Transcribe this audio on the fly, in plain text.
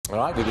All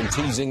right, we've been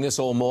teasing this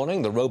all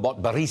morning, the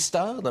robot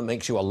barista that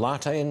makes you a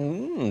latte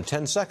in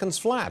 10 seconds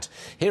flat.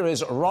 Here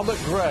is Robert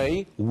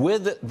Gray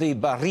with the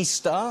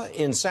barista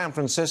in San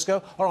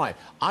Francisco. All right,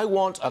 I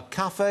want a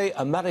cafe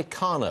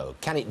Americano.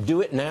 Can it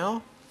do it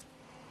now?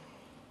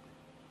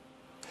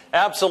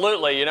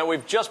 Absolutely. You know,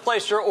 we've just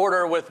placed your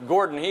order with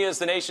Gordon. He is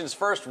the nation's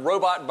first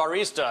robot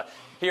barista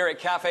here at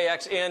Cafe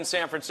X in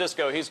San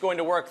Francisco. He's going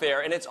to work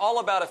there, and it's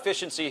all about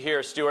efficiency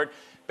here, Stuart.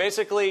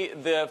 Basically,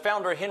 the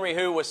founder, Henry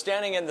Hu, was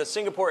standing in the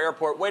Singapore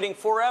airport waiting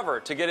forever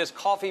to get his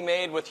coffee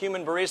made with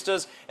human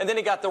baristas, and then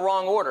he got the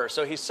wrong order.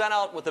 So he set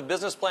out with a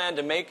business plan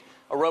to make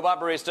a robot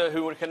barista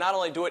who could not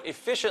only do it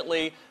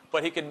efficiently,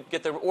 but he could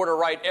get the order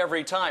right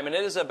every time. And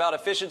it is about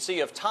efficiency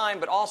of time,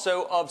 but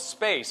also of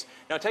space.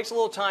 Now, it takes a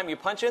little time. You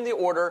punch in the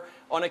order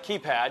on a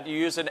keypad. You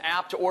use an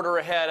app to order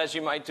ahead, as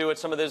you might do at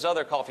some of those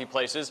other coffee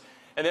places.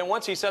 And then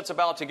once he sets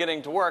about to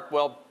getting to work,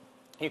 well,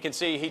 you can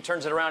see he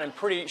turns it around in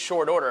pretty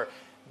short order.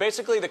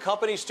 Basically, the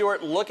company,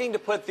 Stuart, looking to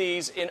put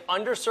these in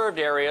underserved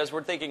areas.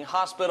 We're thinking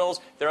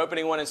hospitals. They're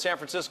opening one in San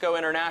Francisco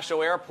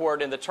International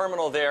Airport in the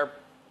terminal there.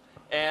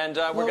 And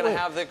we're going to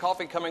have the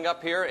coffee coming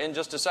up here in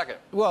just a second.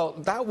 Well,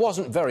 that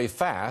wasn't very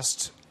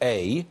fast,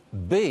 A.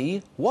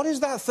 B, what is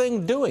that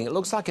thing doing? It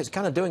looks like it's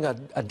kind of doing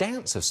a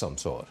dance of some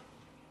sort.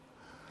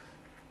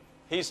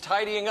 He's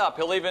tidying up.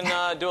 He'll even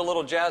do a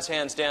little jazz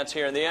hands dance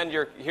here. In the end,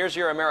 here's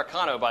your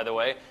Americano, by the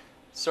way,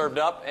 served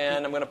up.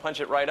 And I'm going to punch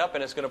it right up,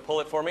 and it's going to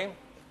pull it for me.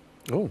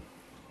 Oh,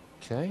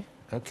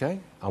 okay.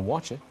 I'll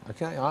watch it.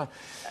 Okay.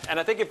 And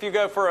I think if you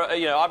go for,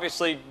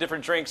 obviously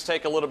different drinks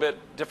take a little bit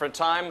different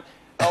time.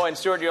 Oh, and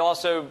Stuart, you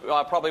also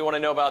probably want to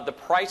know about the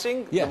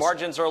pricing. Yes. The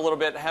margins are a little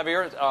bit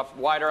heavier,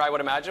 wider, I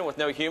would imagine, with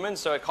no humans.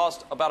 So it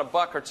costs about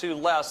 $1 or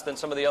 $2 less than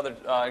some of the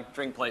other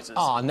drink places.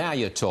 Ah, now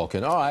you're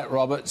talking. All right,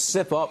 Robert,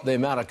 sip up the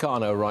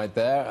Americano right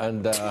there,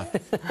 and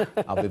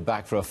I'll be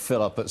back for a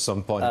fill-up at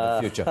some point in the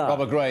future.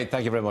 Robert Gray,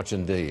 thank you very much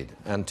indeed.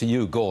 And to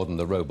you, Gordon,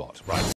 the robot. Right.